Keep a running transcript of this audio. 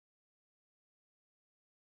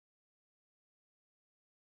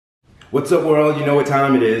What's up, world? You know what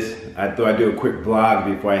time it is. I thought I'd do a quick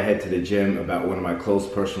vlog before I head to the gym about one of my close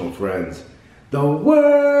personal friends, the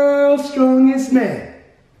world's strongest man,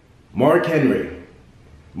 Mark Henry.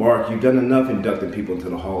 Mark, you've done enough inducting people into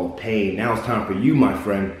the Hall of Pain. Now it's time for you, my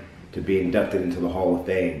friend, to be inducted into the Hall of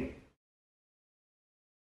Fame.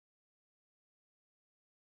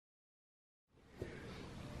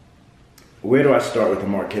 Where do I start with the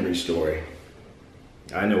Mark Henry story?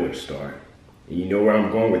 I know where to start. And you know where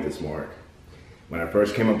I'm going with this, Mark. When I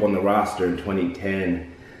first came up on the roster in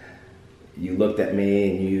 2010, you looked at me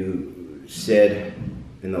and you said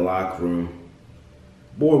in the locker room,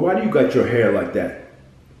 "Boy, why do you got your hair like that?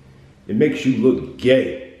 It makes you look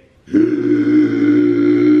gay." I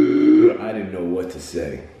didn't know what to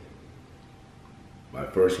say. My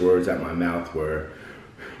first words out my mouth were,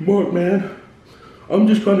 "Mark, man, I'm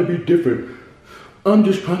just trying to be different. I'm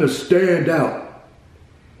just trying to stand out."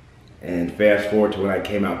 And fast forward to when I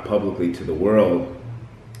came out publicly to the world,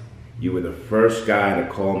 you were the first guy to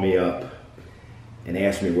call me up and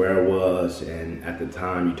ask me where I was. And at the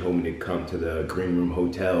time, you told me to come to the Green Room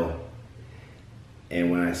Hotel. And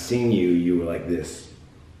when I seen you, you were like this.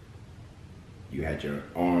 You had your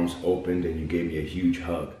arms opened and you gave me a huge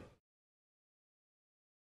hug.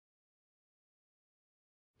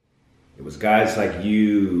 It was guys like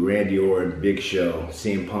you, Randy Orton, Big Show,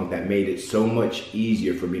 CM Punk that made it so much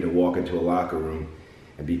easier for me to walk into a locker room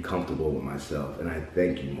and be comfortable with myself. And I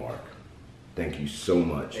thank you, Mark. Thank you so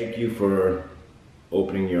much. Thank you for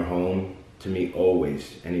opening your home to me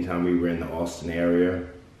always. Anytime we were in the Austin area,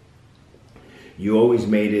 you always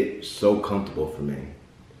made it so comfortable for me.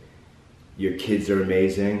 Your kids are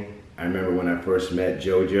amazing. I remember when I first met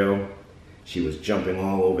JoJo, she was jumping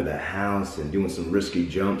all over the house and doing some risky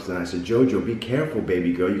jumps. And I said, "JoJo, be careful,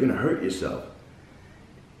 baby girl. You're gonna hurt yourself."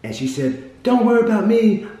 And she said, "Don't worry about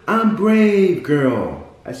me. I'm brave, girl."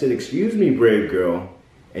 I said, "Excuse me, brave girl."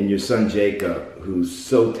 And your son, Jacob, who's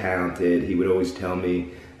so talented, he would always tell me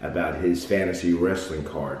about his fantasy wrestling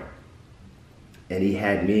card. And he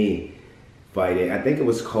had me fighting, I think it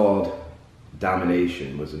was called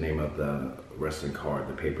Domination was the name of the wrestling card,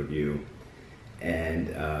 the pay-per-view. And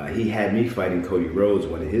he had me fighting Cody Rhodes,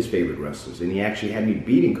 one of his favorite wrestlers, and he actually had me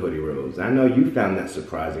beating Cody Rhodes. I know you found that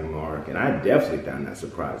surprising, Mark, and I definitely found that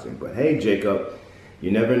surprising. But hey, Jacob, you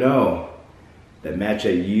never know. That match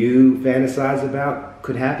that you fantasize about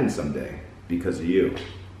could happen someday because of you.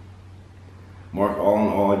 Mark, all in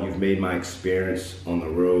all, you've made my experience on the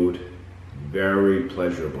road very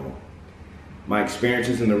pleasurable. My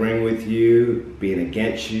experiences in the ring with you, being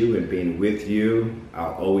against you and being with you,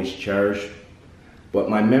 I'll always cherish. But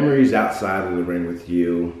my memories outside of the ring with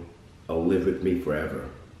you will live with me forever.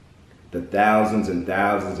 The thousands and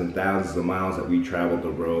thousands and thousands of miles that we traveled the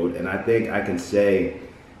road, and I think I can say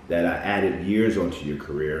that I added years onto your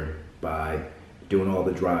career by doing all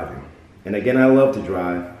the driving. And again, I love to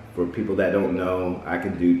drive. For people that don't know, I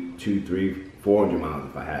can do 200, 300, 400 miles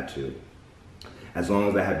if I had to, as long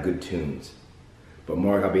as I have good tunes. But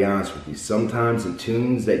Mark, I'll be honest with you, sometimes the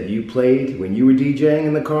tunes that you played when you were DJing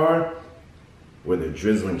in the car were the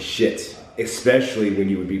drizzling shit, especially when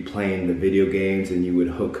you would be playing the video games and you would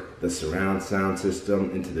hook the surround sound system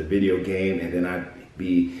into the video game, and then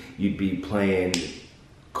you'd be playing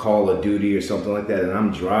Call of Duty or something like that, and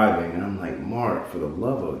I'm driving and I'm like, "Mark, for the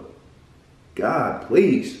love of God,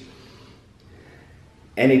 please."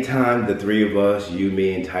 Anytime the three of us, you,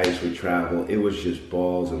 me, and Titus would travel, it was just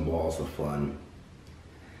balls and balls of fun.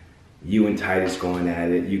 You and Titus going at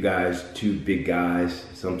it, you guys, two big guys.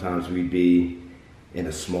 Sometimes we'd be in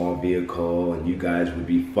a small vehicle and you guys would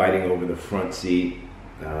be fighting over the front seat.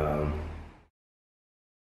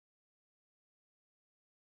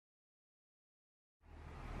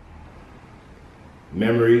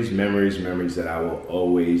 Memories, memories, memories that I will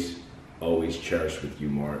always, always cherish with you,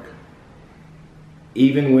 Mark.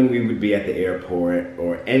 Even when we would be at the airport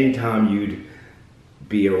or anytime you'd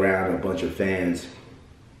be around a bunch of fans,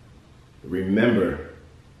 remember,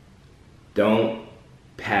 don't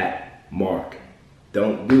pat Mark.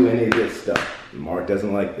 Don't do any of this stuff. Mark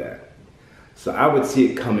doesn't like that. So I would see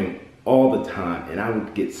it coming all the time, and I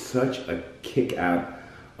would get such a kick out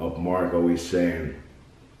of Mark always saying,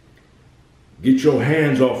 "Get your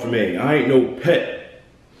hands off of me. I ain't no pet.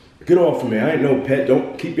 Get off of me. I ain't no pet.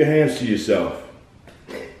 Don't keep your hands to yourself."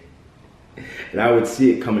 And I would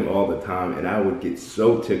see it coming all the time, and I would get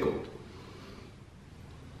so tickled.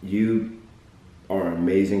 You are an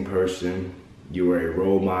amazing person. You are a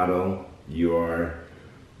role model. You are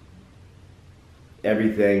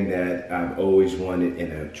everything that I've always wanted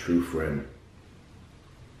in a true friend.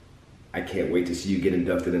 I can't wait to see you get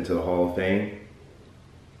inducted into the Hall of Fame.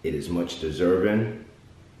 It is much deserving.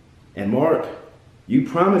 And Mark, you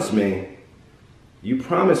promised me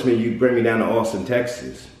you'd bring me down to Austin,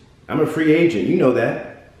 Texas. I'm a free agent, you know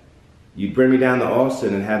that. You'd bring me down to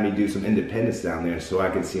Austin and have me do some independence down there so I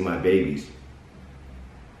can see my babies.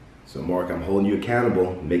 So Mark, I'm holding you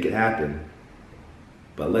accountable, make it happen.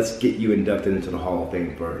 But let's get you inducted into the Hall of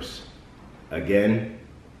Fame first. Again,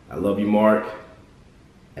 I love you, Mark,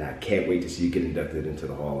 and I can't wait to see you get inducted into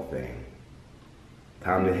the Hall of Fame.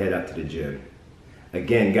 Time to head out to the gym.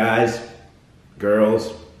 Again, guys,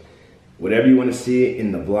 girls, whatever you want to see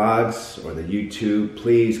in the vlogs or the YouTube,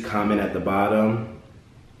 please comment at the bottom.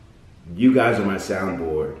 You guys are my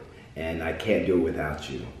soundboard, and I can't do it without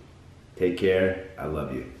you. Take care. I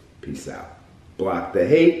love you. Peace out. Block the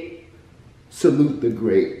hate. Salute the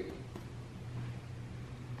great.